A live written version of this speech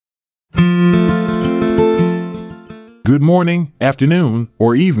Good morning, afternoon,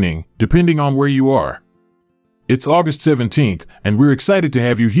 or evening, depending on where you are. It's August 17th, and we're excited to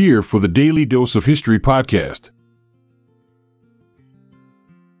have you here for the Daily Dose of History podcast.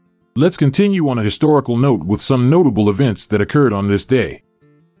 Let's continue on a historical note with some notable events that occurred on this day.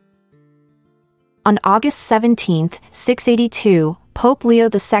 On August 17, 682, Pope Leo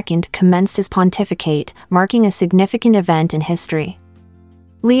II commenced his pontificate, marking a significant event in history.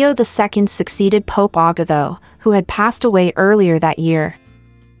 Leo II succeeded Pope Agatho, who had passed away earlier that year.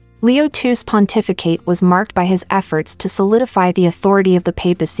 Leo II's pontificate was marked by his efforts to solidify the authority of the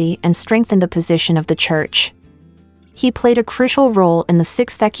papacy and strengthen the position of the Church. He played a crucial role in the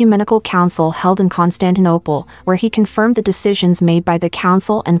Sixth Ecumenical Council held in Constantinople, where he confirmed the decisions made by the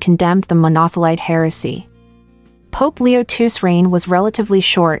council and condemned the Monothelite heresy. Pope Leo II's reign was relatively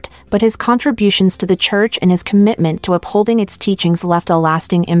short, but his contributions to the Church and his commitment to upholding its teachings left a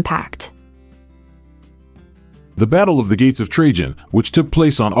lasting impact. The Battle of the Gates of Trajan, which took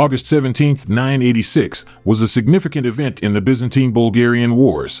place on August 17, 986, was a significant event in the Byzantine-Bulgarian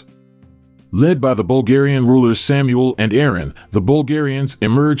Wars. Led by the Bulgarian rulers Samuel and Aaron, the Bulgarians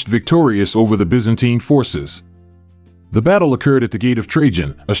emerged victorious over the Byzantine forces. The battle occurred at the Gate of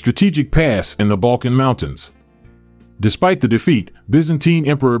Trajan, a strategic pass in the Balkan Mountains. Despite the defeat, Byzantine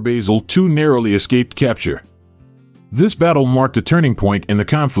Emperor Basil II narrowly escaped capture. This battle marked a turning point in the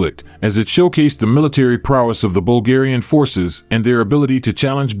conflict, as it showcased the military prowess of the Bulgarian forces and their ability to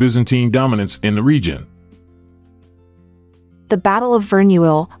challenge Byzantine dominance in the region. The Battle of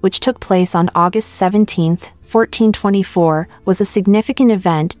Verneuil, which took place on August 17, 1424, was a significant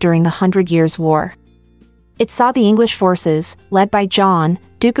event during the Hundred Years' War. It saw the English forces, led by John,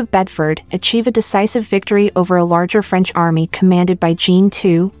 Duke of Bedford, achieve a decisive victory over a larger French army commanded by Jean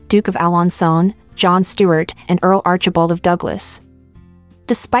II, Duke of Alençon, John Stuart, and Earl Archibald of Douglas.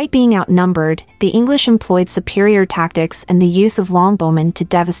 Despite being outnumbered, the English employed superior tactics and the use of longbowmen to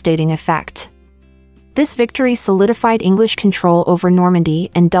devastating effect. This victory solidified English control over Normandy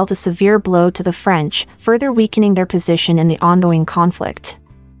and dealt a severe blow to the French, further weakening their position in the ongoing conflict.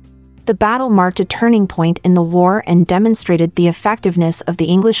 The battle marked a turning point in the war and demonstrated the effectiveness of the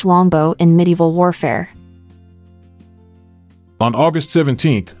English longbow in medieval warfare. On August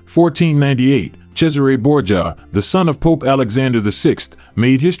 17, 1498, Cesare Borgia, the son of Pope Alexander VI,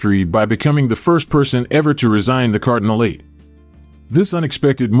 made history by becoming the first person ever to resign the cardinalate. This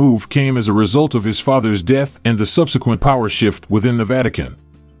unexpected move came as a result of his father's death and the subsequent power shift within the Vatican.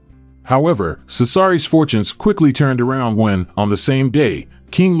 However, Cesare's fortunes quickly turned around when, on the same day,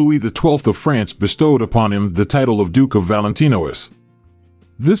 King Louis XII of France bestowed upon him the title of Duke of Valentinois.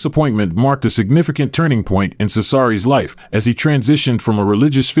 This appointment marked a significant turning point in Cesare's life as he transitioned from a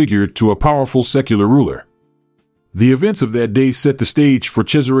religious figure to a powerful secular ruler. The events of that day set the stage for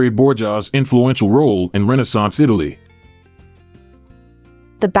Cesare Borgia's influential role in Renaissance Italy.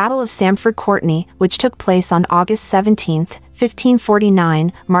 The Battle of Stamford Courtenay, which took place on August 17,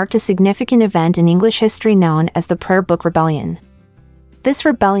 1549, marked a significant event in English history known as the Prayer Book Rebellion. This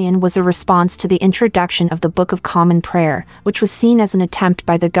rebellion was a response to the introduction of the Book of Common Prayer, which was seen as an attempt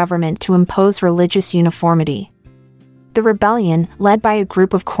by the government to impose religious uniformity. The rebellion, led by a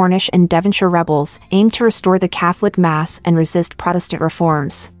group of Cornish and Devonshire rebels, aimed to restore the Catholic Mass and resist Protestant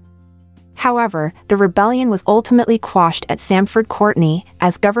reforms. However, the rebellion was ultimately quashed at Stamford Courtenay,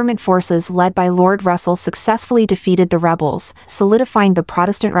 as government forces led by Lord Russell successfully defeated the rebels, solidifying the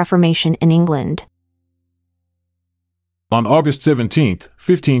Protestant Reformation in England. On August 17,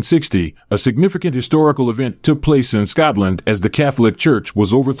 1560, a significant historical event took place in Scotland as the Catholic Church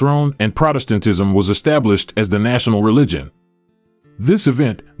was overthrown and Protestantism was established as the national religion. This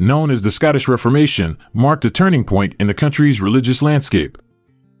event, known as the Scottish Reformation, marked a turning point in the country's religious landscape.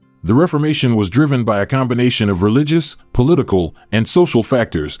 The Reformation was driven by a combination of religious, political, and social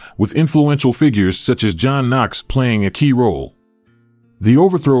factors, with influential figures such as John Knox playing a key role. The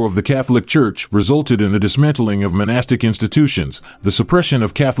overthrow of the Catholic Church resulted in the dismantling of monastic institutions, the suppression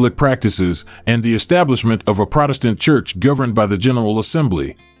of Catholic practices, and the establishment of a Protestant church governed by the General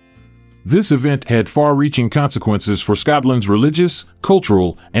Assembly. This event had far-reaching consequences for Scotland's religious,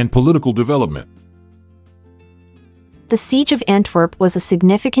 cultural, and political development. The Siege of Antwerp was a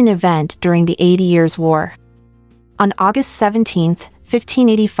significant event during the 80 Years' War. On August 17,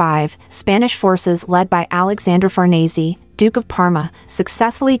 1585, Spanish forces led by Alexander Farnese, Duke of Parma,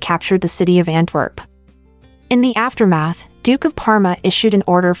 successfully captured the city of Antwerp. In the aftermath, Duke of Parma issued an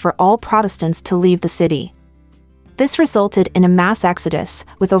order for all Protestants to leave the city. This resulted in a mass exodus,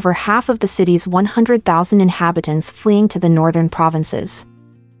 with over half of the city's 100,000 inhabitants fleeing to the northern provinces.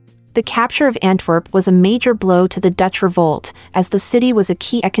 The capture of Antwerp was a major blow to the Dutch revolt, as the city was a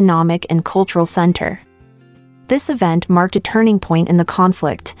key economic and cultural center. This event marked a turning point in the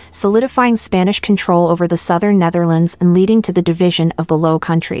conflict, solidifying Spanish control over the southern Netherlands and leading to the division of the Low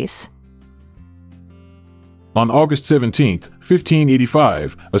Countries. On August 17,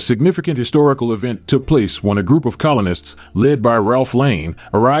 1585, a significant historical event took place when a group of colonists, led by Ralph Lane,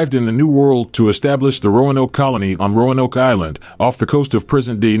 arrived in the New World to establish the Roanoke colony on Roanoke Island, off the coast of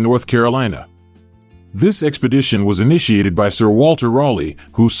present-day North Carolina. This expedition was initiated by Sir Walter Raleigh,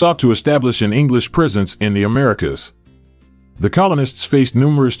 who sought to establish an English presence in the Americas. The colonists faced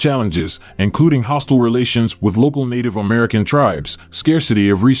numerous challenges, including hostile relations with local Native American tribes, scarcity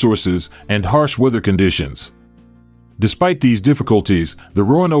of resources, and harsh weather conditions. Despite these difficulties, the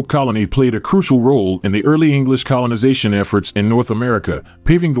Roanoke colony played a crucial role in the early English colonization efforts in North America,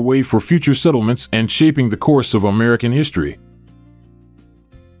 paving the way for future settlements and shaping the course of American history.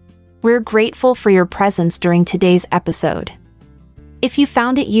 We're grateful for your presence during today's episode. If you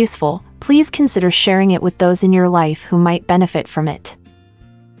found it useful, please consider sharing it with those in your life who might benefit from it.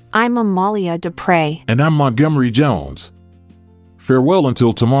 I'm Amalia Dupre. And I'm Montgomery Jones. Farewell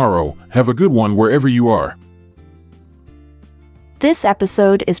until tomorrow. Have a good one wherever you are. This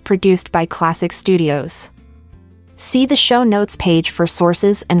episode is produced by Classic Studios. See the show notes page for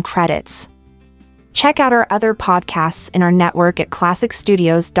sources and credits. Check out our other podcasts in our network at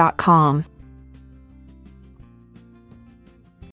classicstudios.com.